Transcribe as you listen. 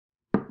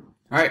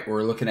All right,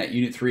 we're looking at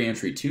Unit 3,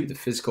 Entry 2, the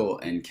physical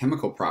and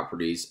chemical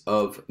properties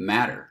of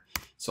matter.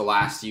 So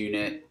last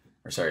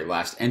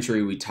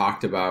entry, we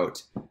talked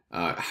about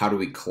how do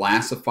we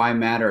classify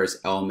matter as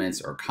elements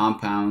or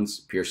compounds,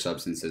 pure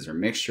substances or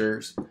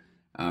mixtures.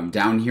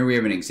 Down here we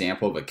have an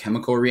example of a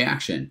chemical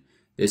reaction.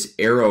 This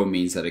arrow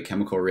means that a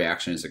chemical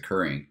reaction is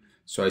occurring.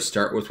 So I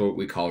start with what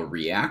we call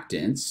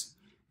reactants,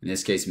 in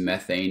this case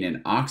methane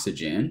and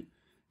oxygen,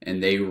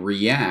 and they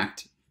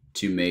react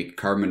to make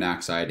carbon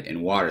dioxide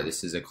and water.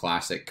 This is a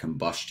classic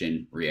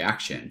combustion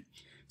reaction.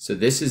 So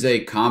this is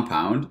a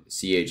compound,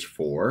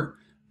 CH4.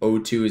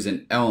 O2 is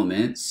an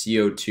element,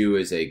 CO2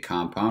 is a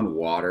compound,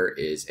 water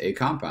is a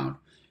compound.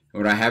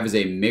 And what I have is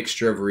a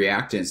mixture of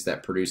reactants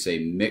that produce a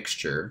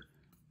mixture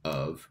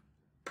of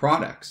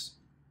products.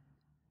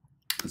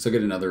 Let's look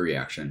at another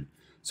reaction.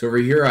 So over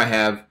here I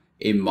have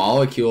a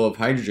molecule of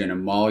hydrogen, a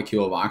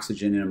molecule of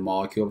oxygen, and a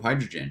molecule of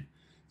hydrogen.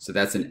 So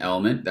that's an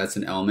element, and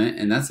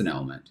that's an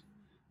element.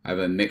 I have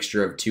a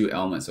mixture of two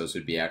elements. Those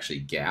would be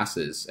actually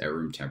gases at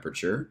room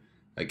temperature.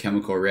 A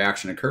chemical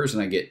reaction occurs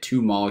and I get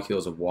two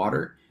molecules of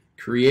water,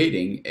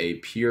 creating a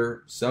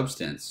pure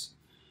substance.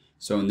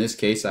 So in this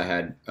case I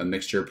had a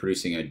mixture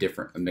producing a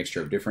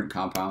mixture of different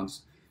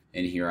compounds,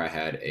 and here I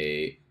had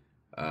a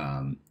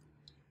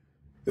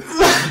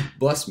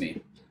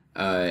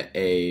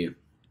a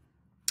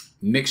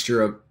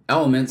mixture of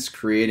elements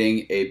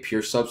creating a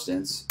pure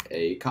substance,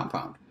 a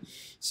compound.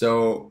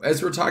 So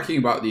as we're talking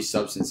about these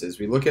substances,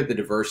 we look at the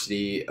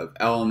diversity of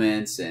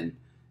elements and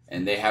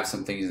they have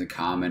some things in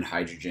common,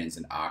 hydrogens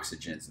and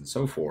oxygens and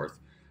so forth.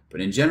 But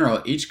in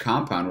general, each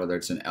compound, whether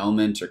it's an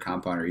element or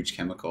compound or each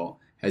chemical,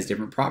 has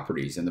different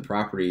properties, and the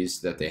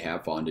properties that they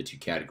have fall into two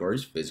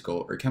categories,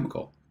 physical or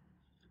chemical.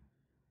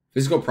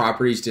 Physical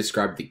properties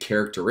describe the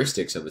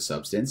characteristics of a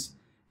substance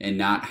and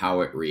not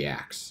how it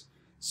reacts.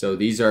 So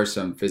these are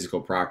some physical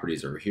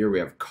properties. Over here we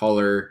have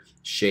color,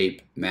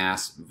 shape,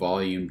 mass,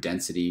 volume,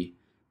 density,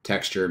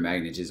 texture,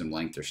 magnetism,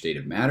 length, or state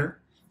of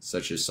matter,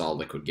 such as solid,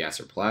 liquid, gas,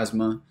 or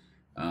plasma.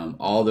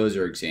 All those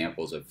are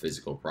examples of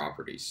physical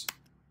properties.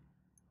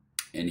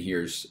 And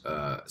here's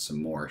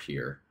some more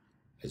here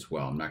as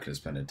well. I'm not going to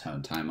spend a ton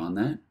of time on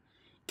that.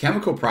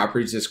 Chemical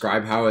properties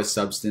describe how a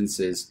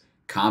substance's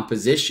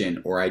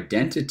composition or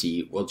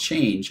identity will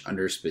change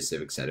under a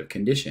specific set of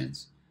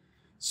conditions.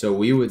 So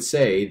we would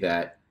say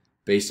that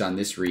based on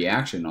this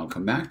reaction, I'll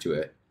come back to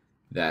it,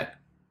 that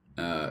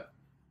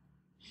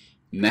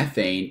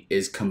methane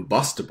is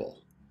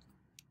combustible.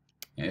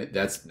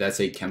 That's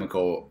a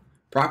chemical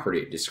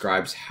property. It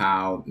describes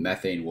how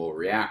methane will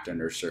react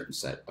under a certain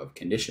set of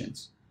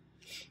conditions.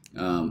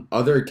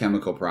 Other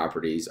chemical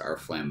properties are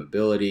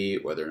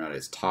flammability, whether or not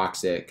it's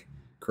toxic,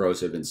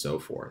 corrosive, and so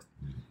forth.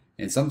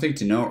 And something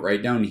to note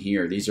right down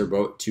here, these are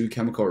both two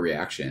chemical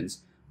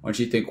reactions. I want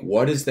you to think,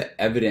 what is the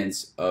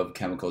evidence of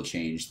chemical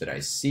change that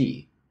I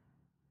see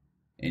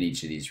in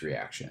each of these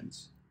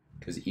reactions?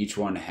 Because each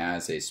one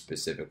has a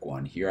specific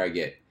one. Here I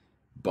get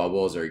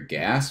bubbles or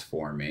gas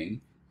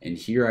forming, and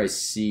here I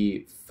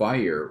see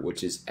fire,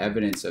 which is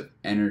evidence of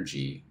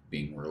energy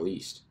being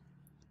released.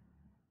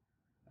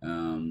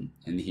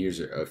 And here's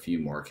a few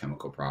more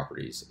chemical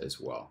properties as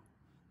well.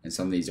 And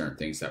some of these aren't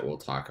things that we'll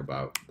talk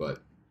about, but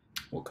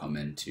will come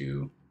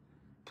into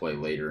play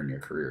later in your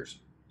careers.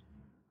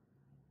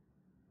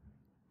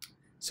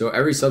 So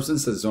every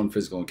substance has its own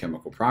physical and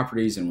chemical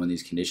properties, and when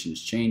these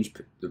conditions change,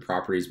 the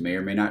properties may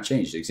or may not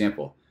change.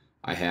 Example,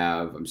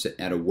 I'm sitting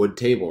at a wood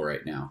table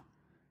right now.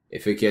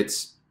 If it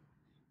gets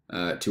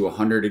to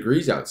 100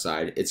 degrees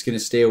outside, it's going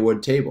to stay a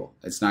wood table.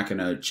 It's not going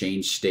to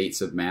change states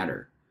of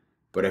matter.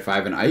 But if I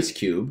have an ice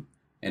cube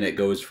and it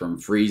goes from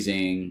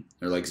freezing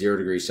or like 0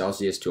 degrees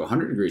Celsius to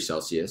 100 degrees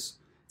Celsius,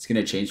 it's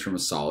going to change from a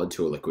solid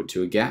to a liquid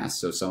to a gas.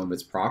 So some of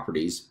its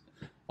properties,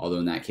 although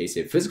in that case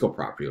a physical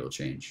property, will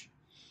change.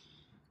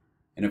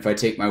 And if I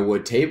take my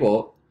wood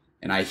table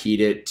and I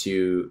heat it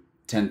to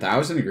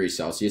 10,000 degrees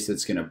Celsius,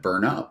 it's going to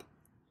burn up,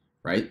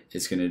 right?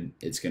 It's going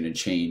to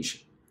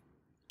change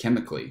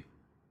chemically.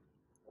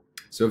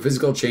 So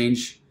physical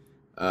change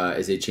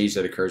is a change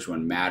that occurs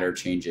when matter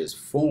changes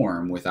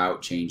form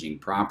without changing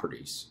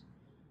properties.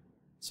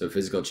 So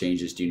physical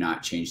changes do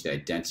not change the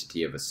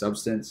identity of a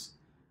substance,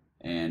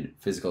 and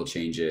physical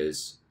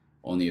changes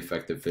only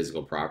affect the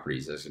physical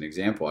properties. As an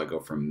example, I go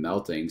from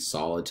melting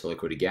solid to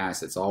liquid to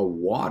gas. It's all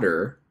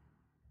water,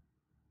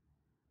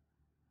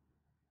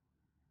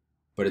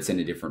 but it's in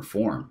a different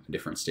form, a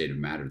different state of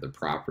matter. The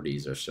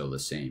properties are still the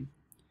same.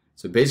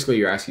 So basically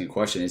you're asking a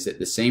question, is it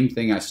the same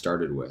thing I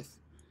started with?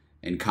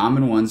 And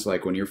common ones,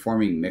 like when you're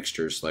forming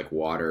mixtures like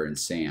water and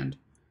sand,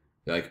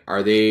 like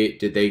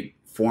did they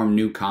form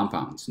new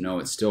compounds? No,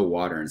 it's still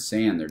water and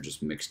sand, they're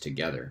just mixed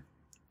together.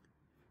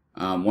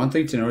 One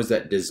thing to note is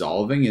that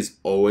dissolving is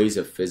always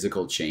a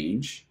physical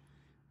change.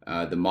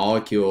 The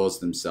molecules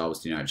themselves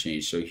do not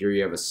change. So here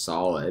you have a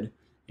solid,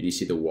 and you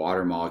see the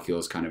water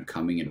molecules kind of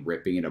coming and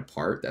ripping it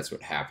apart. That's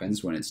what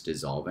happens when it's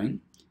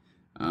dissolving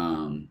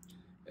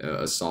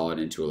a solid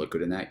into a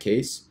liquid in that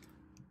case.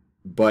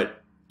 But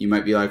you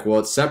might be like,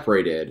 well, it's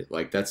separated.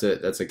 Like that's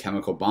a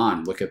chemical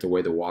bond. Look at the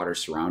way the water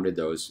surrounded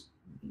those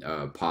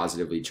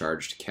positively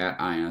charged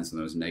cations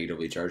and those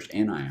negatively charged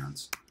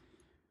anions.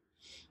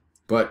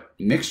 But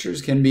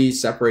mixtures can be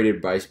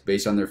separated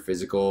based on their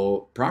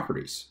physical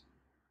properties,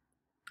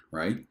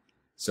 right?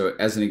 So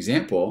as an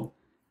example,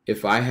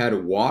 if I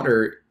had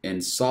water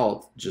and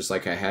salt, just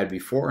like I had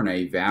before, and I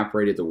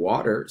evaporated the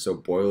water, so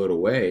boil it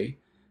away,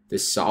 the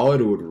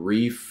solid would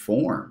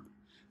reform.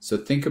 So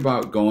think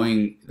about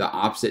going the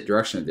opposite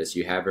direction of this.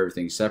 You have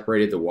everything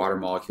separated, the water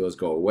molecules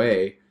go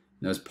away,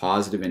 and those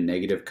positive and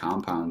negative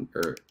compound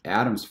or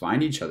atoms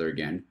find each other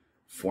again,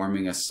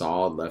 forming a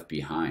solid left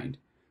behind.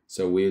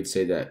 So we would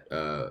say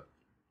that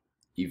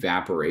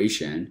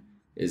evaporation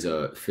is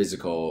a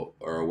physical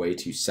or a way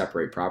to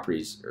separate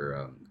properties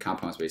or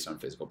compounds based on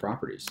physical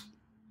properties.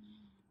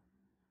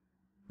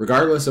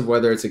 Regardless of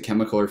whether it's a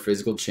chemical or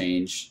physical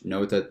change,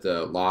 note that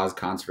the law of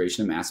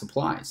conservation of mass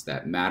applies.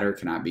 That matter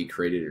cannot be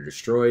created or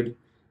destroyed,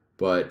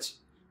 but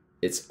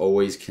it's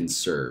always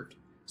conserved.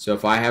 So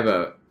if I have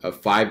a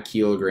 5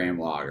 kilogram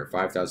log or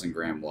 5,000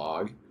 gram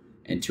log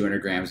and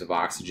 200 grams of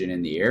oxygen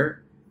in the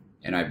air,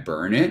 and I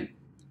burn it,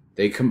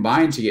 they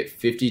combine to get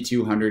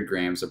 5,200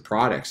 grams of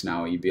products.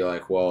 Now you'd be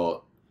like,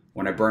 well,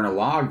 when I burn a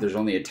log, there's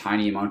only a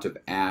tiny amount of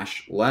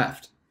ash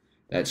left.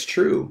 That's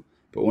true,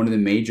 but one of the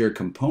major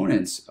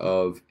components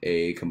of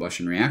a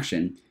combustion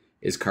reaction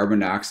is carbon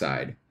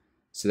dioxide.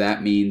 So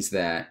that means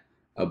that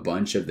a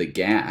bunch of the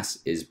gas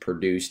is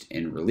produced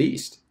and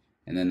released,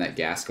 and then that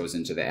gas goes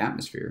into the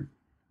atmosphere.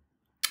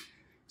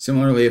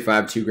 Similarly, if I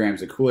have 2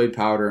 grams of Kool-Aid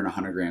powder and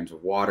 100 grams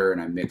of water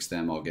and I mix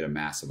them, I'll get a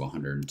mass of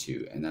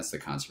 102, and that's the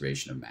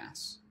conservation of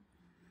mass.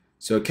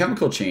 So a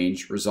chemical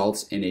change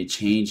results in a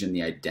change in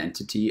the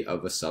identity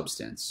of a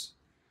substance.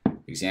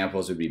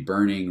 Examples would be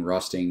burning,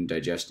 rusting,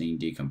 digesting,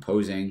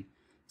 decomposing.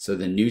 So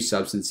the new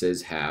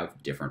substances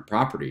have different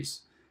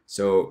properties.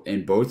 So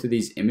in both of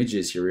these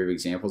images here, we have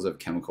examples of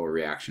chemical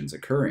reactions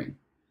occurring.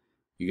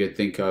 You could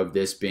think of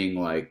this being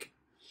like,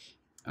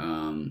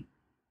 you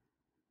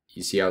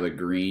see how the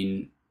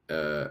green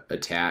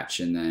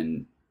attach and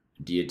then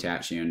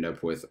detach, you end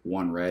up with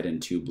 1 red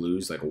and 2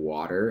 blues like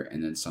water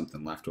and then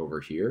something left over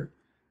here.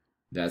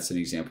 That's an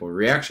example of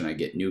reaction. I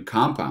get new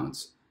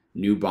compounds.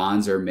 New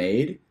bonds are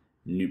made,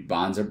 new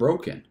bonds are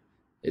broken.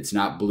 It's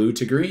not blue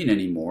to green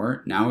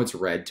anymore. Now it's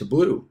red to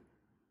blue,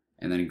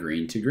 and then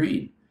green to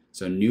green.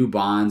 So new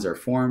bonds are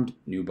formed,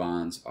 new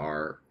bonds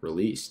are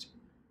released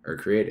or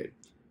created.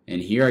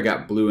 And here I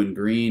got blue and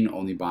green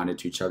only bonded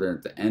to each other.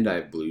 At the end I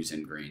have blues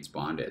and greens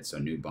bonded, so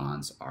new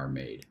bonds are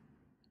made.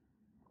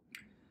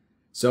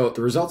 So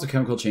the result of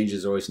chemical change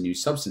is always new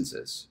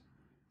substances.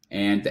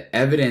 And the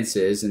evidence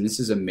is, and this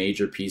is a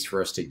major piece for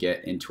us to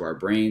get into our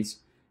brains,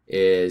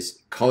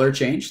 is color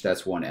change.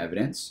 That's one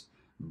evidence.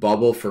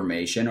 Bubble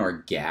formation or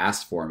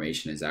gas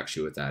formation is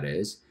actually what that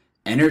is.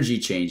 Energy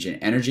change,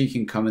 and energy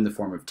can come in the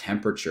form of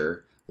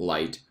temperature,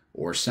 light,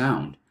 or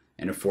sound,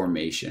 and a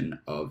formation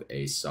of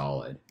a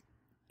solid.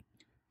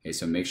 Okay,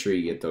 so make sure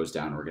you get those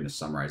down. We're going to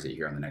summarize it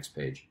here on the next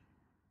page.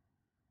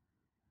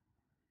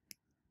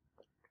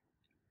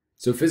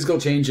 So physical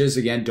changes,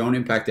 again, don't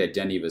impact the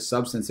identity of a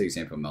substance.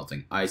 Example,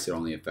 melting ice, it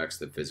only affects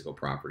the physical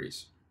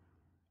properties.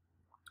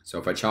 So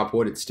if I chop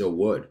wood, it's still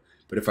wood.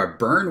 But if I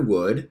burn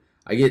wood,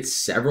 I get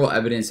several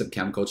evidence of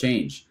chemical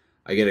change.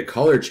 I get a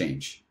color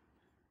change.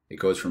 It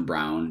goes from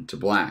brown to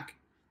black.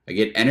 I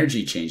get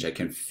energy change. I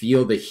can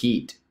feel the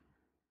heat.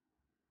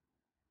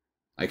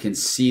 I can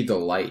see the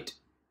light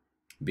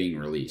being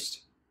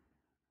released.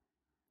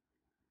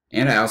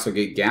 And I also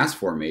get gas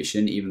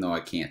formation, even though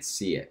I can't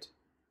see it.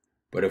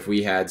 But if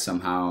we had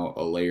somehow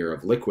a layer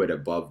of liquid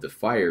above the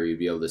fire, you'd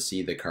be able to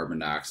see the carbon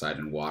dioxide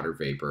and water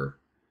vapor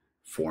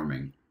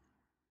forming.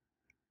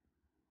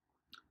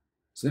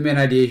 So the main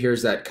idea here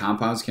is that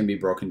compounds can be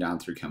broken down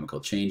through chemical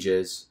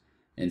changes,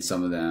 and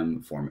some of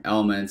them form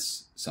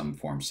elements, some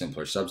form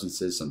simpler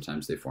substances,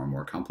 sometimes they form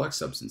more complex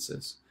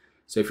substances.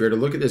 So if you were to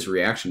look at this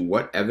reaction,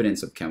 what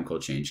evidence of chemical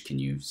change can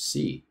you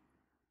see?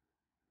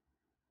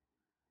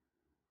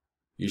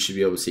 You should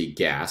be able to see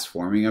gas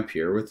forming up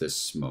here with this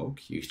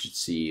smoke. You should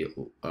see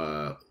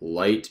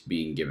light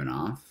being given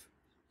off,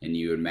 and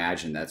you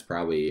imagine that's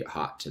probably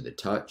hot to the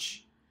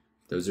touch.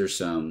 Those are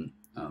some,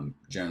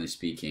 generally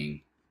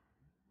speaking,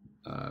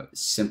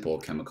 simple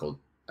chemical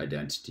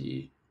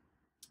identity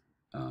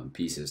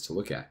pieces to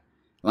look at.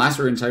 Last,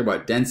 we're going to talk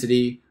about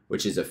density,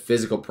 which is a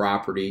physical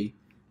property.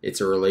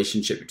 It's a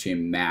relationship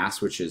between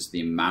mass, which is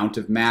the amount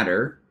of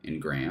matter in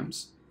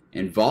grams,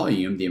 and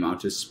volume, the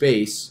amount of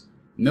space,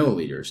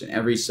 milliliters. And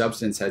every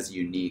substance has a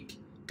unique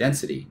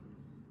density.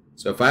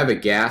 So if I have a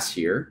gas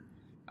here,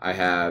 I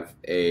have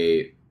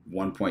a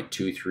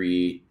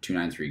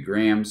 1.23293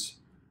 grams,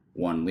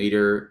 1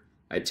 liter.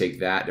 I take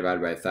that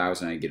divided by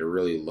 1,000, I get a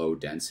really low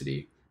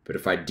density. But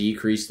if I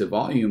decrease the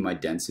volume, my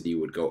density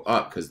would go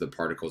up because the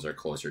particles are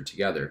closer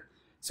together.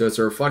 So it's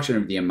a reflection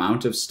of the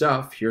amount of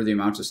stuff. Here the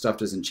amount of stuff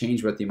doesn't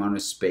change, but the amount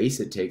of space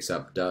it takes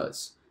up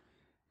does.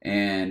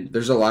 And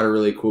there's a lot of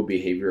really cool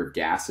behavior of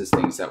gases,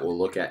 things that we'll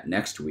look at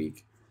next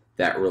week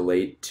that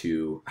relate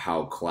to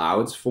how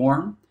clouds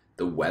form,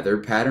 the weather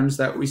patterns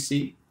that we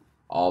see,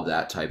 all of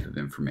that type of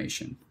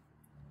information.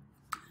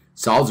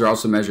 Solids are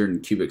also measured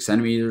in cubic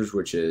centimeters,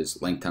 which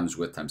is length times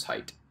width times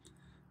height.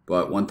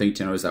 But one thing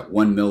to know is that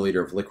 1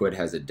 milliliter of liquid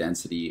has a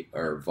density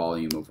or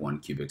volume of 1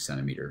 cubic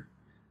centimeter.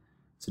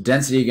 So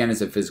density, again,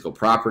 is a physical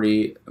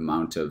property,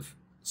 amount of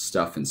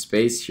stuff in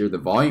space. Here the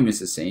volume is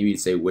the same. You'd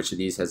say which of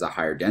these has a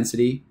higher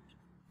density?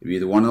 It would be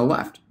the one on the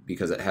left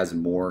because it has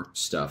more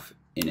stuff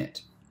in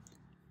it.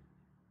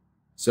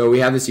 So we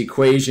have this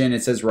equation.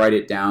 It says write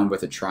it down,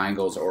 but the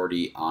triangle is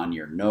already on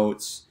your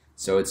notes.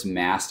 So it's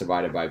mass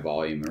divided by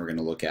volume, and we're going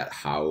to look at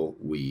how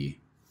we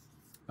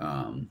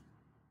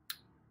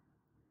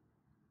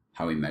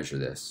measure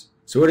this.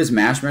 So what is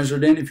mass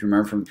measured in? If you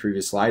remember from the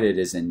previous slide, it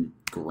is in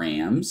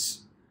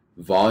grams.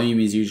 Volume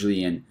is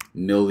usually in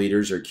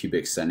milliliters or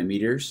cubic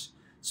centimeters.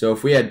 So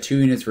if we had 2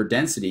 units for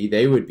density,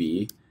 they would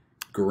be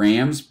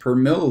grams per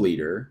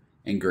milliliter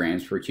and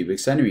grams per cubic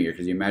centimeter.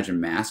 Because you imagine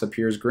mass up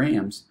here is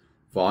grams,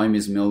 volume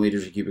is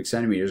milliliters or cubic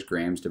centimeters,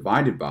 grams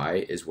divided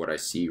by is what I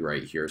see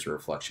right here as a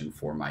reflection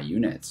for my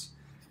units.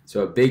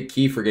 So a big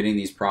key for getting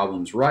these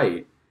problems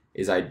right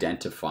is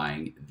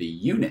identifying the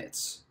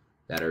units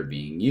that are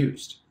being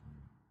used.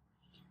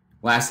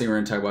 Last thing we're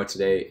going to talk about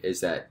today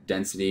is that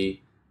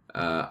density,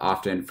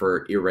 often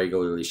for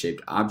irregularly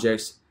shaped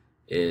objects,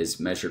 is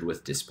measured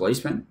with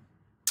displacement.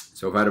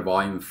 So if I had a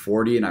volume of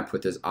 40 and I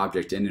put this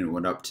object in and it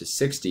went up to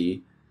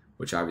 60,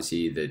 which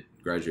obviously the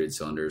graduated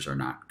cylinders are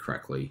not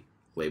correctly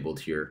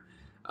labeled here,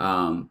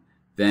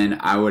 then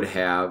I would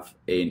have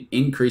an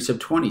increase of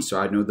 20.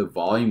 So I'd know the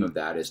volume of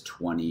that is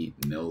 20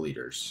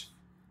 milliliters.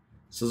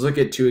 So let's look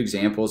at 2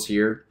 examples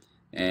here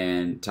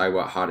and talk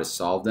about how to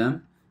solve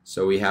them.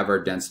 So we have our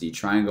density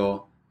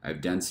triangle. I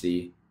have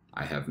density,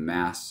 I have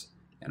mass,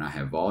 and I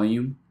have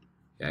volume.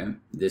 Okay,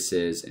 this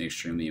is an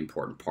extremely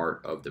important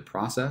part of the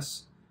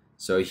process.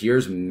 So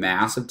here's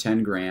mass of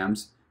 10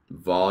 grams,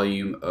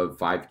 volume of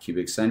 5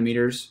 cubic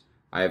centimeters.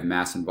 I have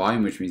mass and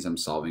volume, which means I'm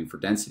solving for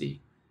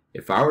density.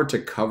 If I were to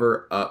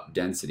cover up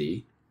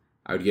density,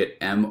 I would get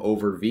m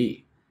over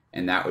v,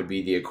 and that would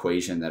be the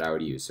equation that I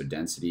would use. So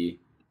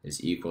density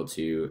is equal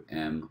to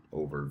m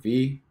over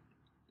v,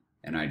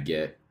 and I'd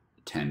get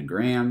 10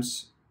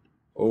 grams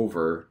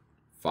over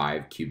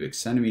 5 cubic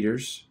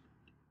centimeters,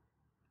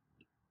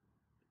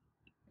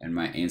 and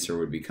my answer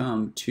would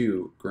become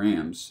 2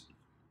 grams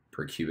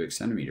per cubic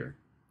centimeter,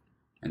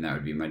 and that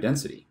would be my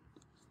density.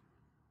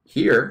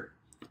 Here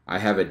I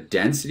have a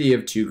density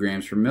of 2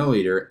 grams per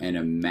milliliter and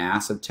a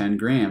mass of 10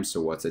 grams,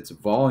 so what's its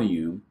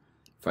volume?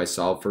 If I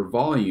solve for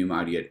volume,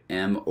 I'd get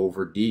m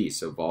over d,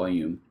 so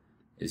volume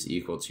is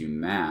equal to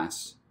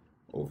mass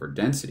over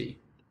density.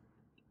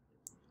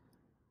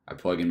 I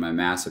plug in my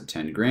mass of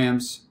 10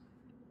 grams,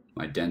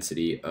 my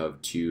density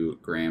of 2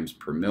 grams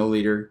per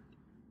milliliter.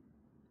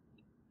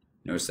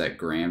 Notice that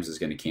grams is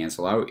going to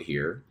cancel out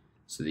here,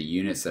 so the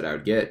units that I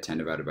would get, 10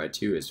 divided by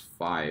 2, is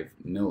 5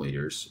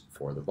 milliliters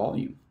for the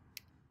volume.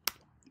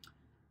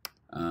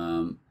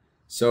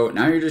 So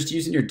now you're just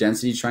using your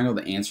density triangle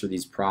to answer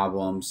these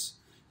problems.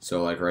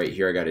 So like right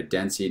here I got a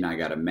density and I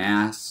got a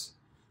mass,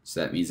 so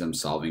that means I'm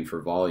solving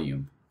for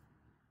volume.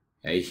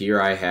 Okay,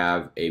 here I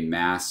have a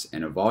mass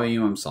and a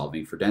volume, I'm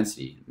solving for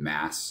density.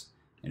 Mass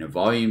and a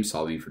volume,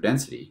 solving for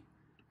density.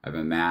 I have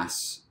a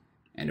mass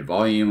and a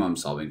volume, I'm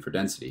solving for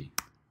density.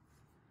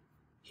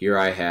 Here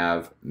I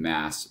have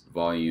mass,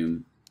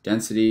 volume,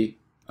 density.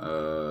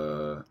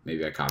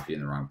 Maybe I copied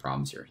in the wrong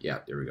problems here. Yeah,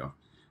 there we go.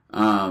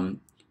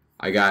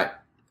 I got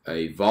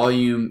a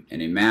volume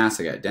and a mass,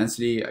 I got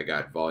density, I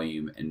got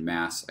volume and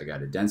mass, I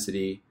got a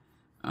density,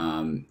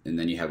 and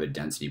then you have a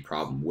density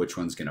problem. Which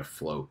one's going to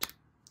float?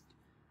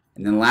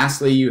 And then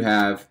lastly, you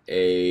have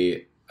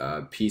a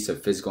piece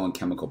of physical and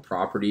chemical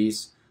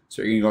properties.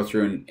 So you're going to go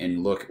through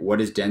and look, what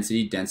is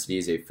density? Density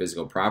is a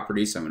physical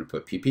property, so I'm going to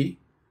put pp.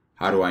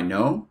 How do I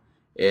know?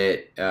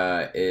 It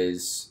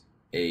is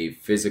a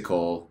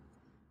physical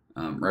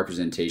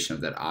representation of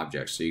that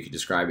object. So you could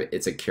describe it,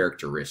 it's a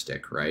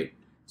characteristic, right?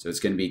 So it's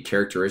going to be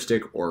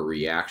characteristic or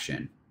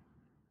reaction.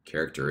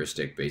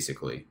 Characteristic,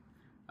 basically.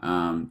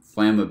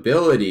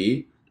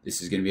 Flammability,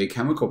 this is going to be a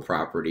chemical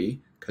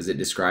property because it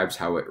describes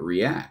how it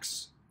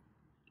reacts.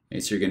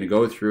 And so you're going to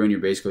go through and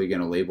you're basically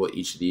going to label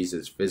each of these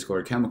as physical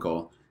or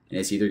chemical, and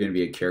it's either going to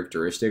be a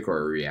characteristic or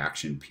a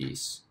reaction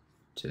piece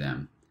to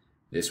them.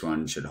 This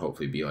one should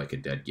hopefully be like a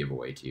dead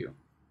giveaway to you.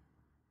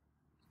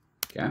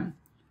 Okay.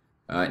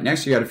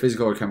 Next, you got a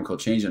physical or chemical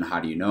change, and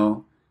how do you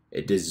know?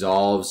 It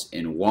dissolves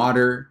in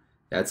water.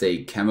 That's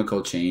a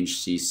chemical change,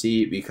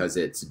 CC, because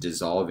it's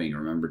dissolving.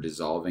 Remember,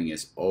 dissolving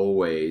is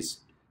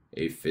always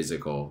a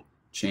physical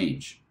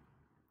change.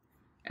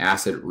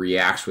 Acid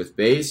reacts with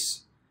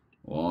base.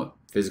 Well,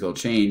 physical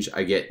change,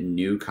 I get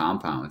new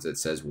compounds. It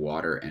says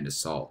water and a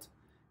salt.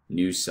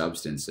 New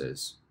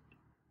substances.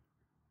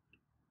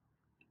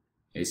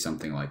 Okay,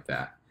 something like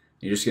that.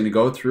 You're just going to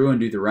go through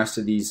and do the rest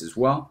of these as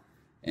well,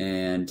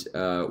 and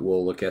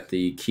we'll look at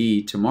the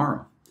key tomorrow.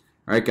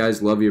 All right,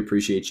 guys, love you,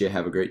 appreciate you.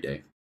 Have a great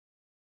day.